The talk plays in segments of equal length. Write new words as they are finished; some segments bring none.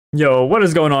Yo, what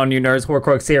is going on, you nerds?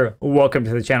 Hoarcrux here. Welcome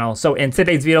to the channel. So in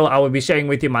today's video, I will be sharing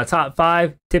with you my top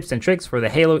 5 tips and tricks for the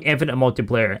Halo Infinite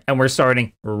multiplayer, and we're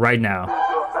starting right now.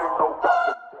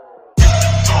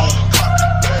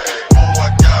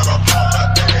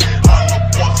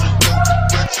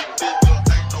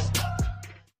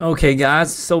 Okay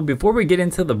guys, so before we get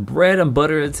into the bread and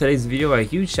butter of today's video, a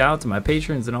huge shout out to my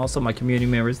patrons and also my community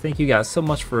members. Thank you guys so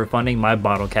much for funding my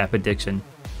bottle cap addiction.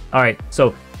 Alright,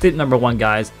 so tip number 1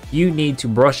 guys, you need to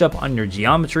brush up on your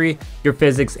geometry, your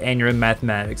physics, and your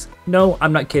mathematics. No,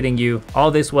 I'm not kidding you,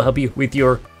 all this will help you with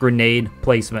your grenade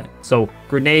placement. So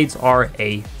grenades are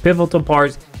a pivotal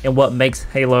part in what makes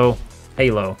Halo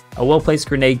Halo. A well-placed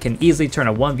grenade can easily turn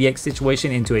a 1vx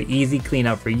situation into an easy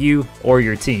cleanup for you or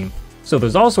your team. So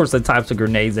there's all sorts of types of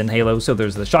grenades in Halo. So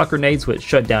there's the shock grenades, which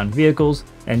shut down vehicles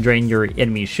and drain your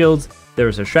enemy shields.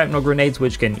 There's the shrapnel grenades,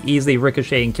 which can easily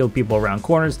ricochet and kill people around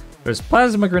corners. There's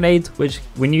plasma grenades, which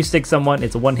when you stick someone,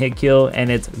 it's a one-hit kill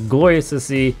and it's glorious to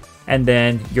see. And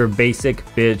then your basic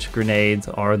bitch grenades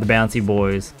are the bouncy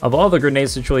boys. Of all the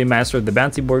grenades to truly master, the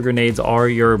bouncy boy grenades are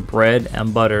your bread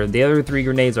and butter. The other 3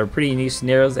 grenades are pretty niche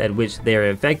scenarios at which they are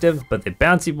effective, but the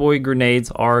bouncy boy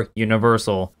grenades are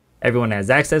universal. Everyone has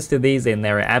access to these and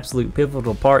they're an absolute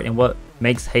pivotal part in what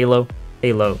makes Halo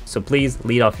Halo. So please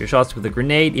lead off your shots with a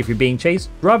grenade. If you're being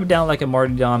chased, drop it down like a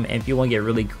martyrdom, and if you want to get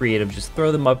really creative, just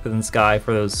throw them up in the sky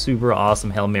for those super awesome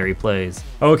Hail Mary plays.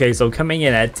 Okay, so coming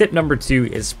in at tip number 2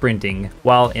 is sprinting.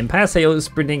 While in past Halo,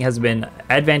 sprinting has been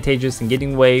advantageous in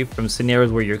getting away from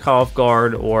scenarios where you're caught off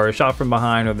guard or shot from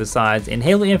behind or the sides, in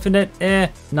Halo Infinite,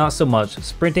 not so much.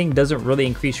 Sprinting doesn't really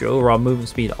increase your overall movement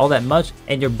speed all that much,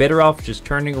 and you're better off just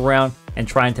turning around and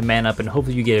trying to man up, and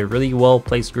hopefully you get a really well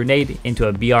placed grenade into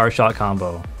a BR shot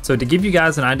combo. So to give you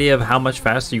guys an idea of how much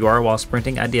faster you are while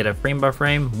sprinting, I did a frame by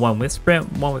frame, one with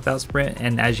sprint, one without sprint,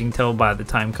 and as you can tell by the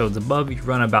time codes above, you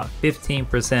run about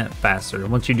 15% faster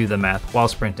once you do the math while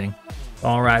sprinting.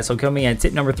 Alright, so coming in,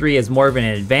 tip number 3 is more of an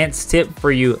advanced tip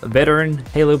for you veteran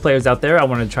Halo players out there. I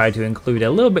want to try to include a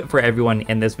little bit for everyone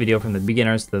in this video, from the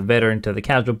beginners to the veteran to the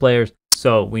casual players.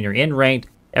 So when you're in ranked,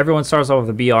 everyone starts off with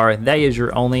a BR. That is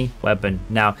your only weapon.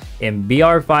 Now, in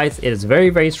BR fights, it is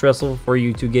very stressful for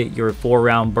you to get your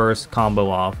 4-round burst combo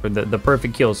off, or the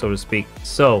perfect kill, so to speak.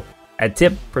 So, a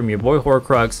tip from your boy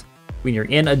Hoarcrux: when you're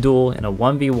in a duel in a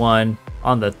 1v1,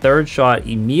 on the 3rd shot,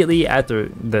 immediately after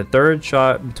the 3rd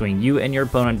shot between you and your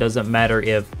opponent, doesn't matter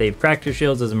if they've cracked your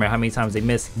shields, doesn't matter how many times they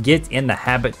miss, get in the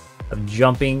habit of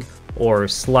jumping or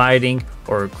sliding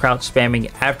or crouch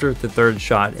spamming after the 3rd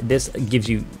shot. This gives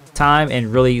you time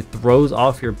and really throws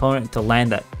off your opponent to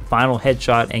land that final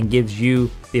headshot and gives you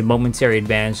the momentary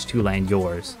advantage to land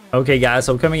yours. Okay guys,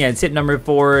 so coming in tip number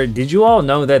 4, did you all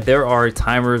know that there are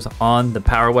timers on the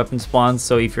power weapon spawns?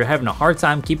 So if you're having a hard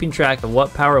time keeping track of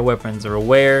what power weapons are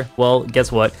where, well,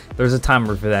 guess what? There's a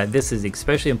timer for that. This is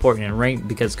especially important in ranked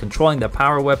because controlling the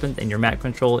power weapons and your map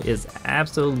control is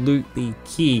absolutely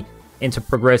key into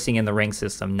progressing in the rank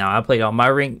system. Now, I played all my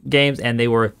rank games and they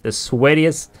were the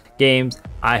sweatiest games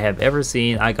I have ever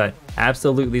seen. I got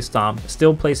absolutely stomped,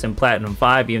 still placed in Platinum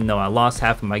 5 even though I lost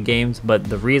half of my games, but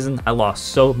the reason I lost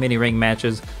so many ranked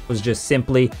matches was just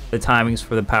simply the timings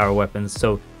for the power weapons.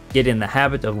 So get in the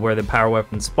habit of where the power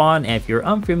weapons spawn, and if you're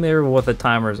unfamiliar with what the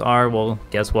timers are, well,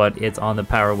 guess what? It's on the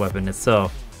power weapon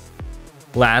itself.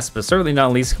 Last but certainly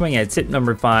not least, coming at tip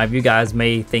number 5, you guys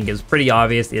may think is pretty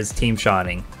obvious, is team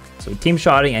shotting. So team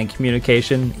shotting and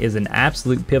communication is an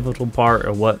absolute pivotal part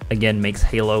of what, again, makes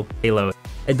Halo Halo.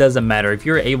 It doesn't matter if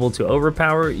you're able to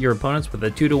overpower your opponents with a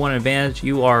 2-to-1 advantage,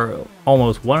 you are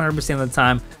almost 100% of the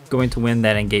time going to win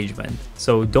that engagement.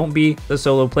 So don't be the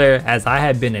solo player, as I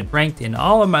have been ranked in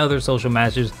all of my other social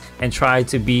matches, and try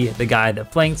to be the guy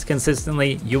that flanks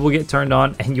consistently. You will get turned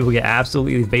on and you will get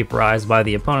absolutely vaporized by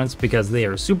the opponents because they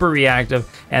are super reactive,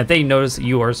 and if they notice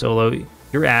you are solo,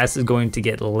 your ass is going to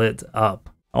get lit up.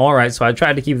 Alright, so I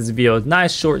tried to keep this video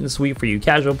nice, short, and sweet for you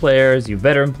casual players, you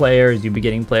veteran players, you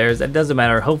beginning players. It doesn't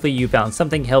matter. Hopefully you found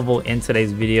something helpful in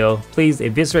today's video. Please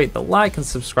eviscerate the like and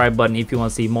subscribe button if you want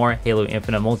to see more Halo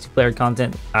Infinite multiplayer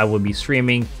content. I will be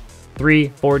streaming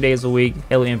 3-4 days a week,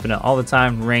 Halo Infinite all the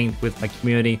time, ranked with my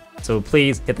community. So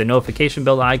please hit the notification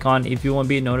bell icon if you want to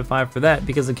be notified for that,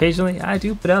 because occasionally I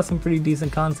do put out some pretty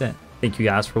decent content. Thank you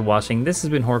guys for watching. This has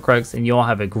been Hoarcrux, and you all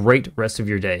have a great rest of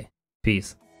your day.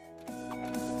 Peace.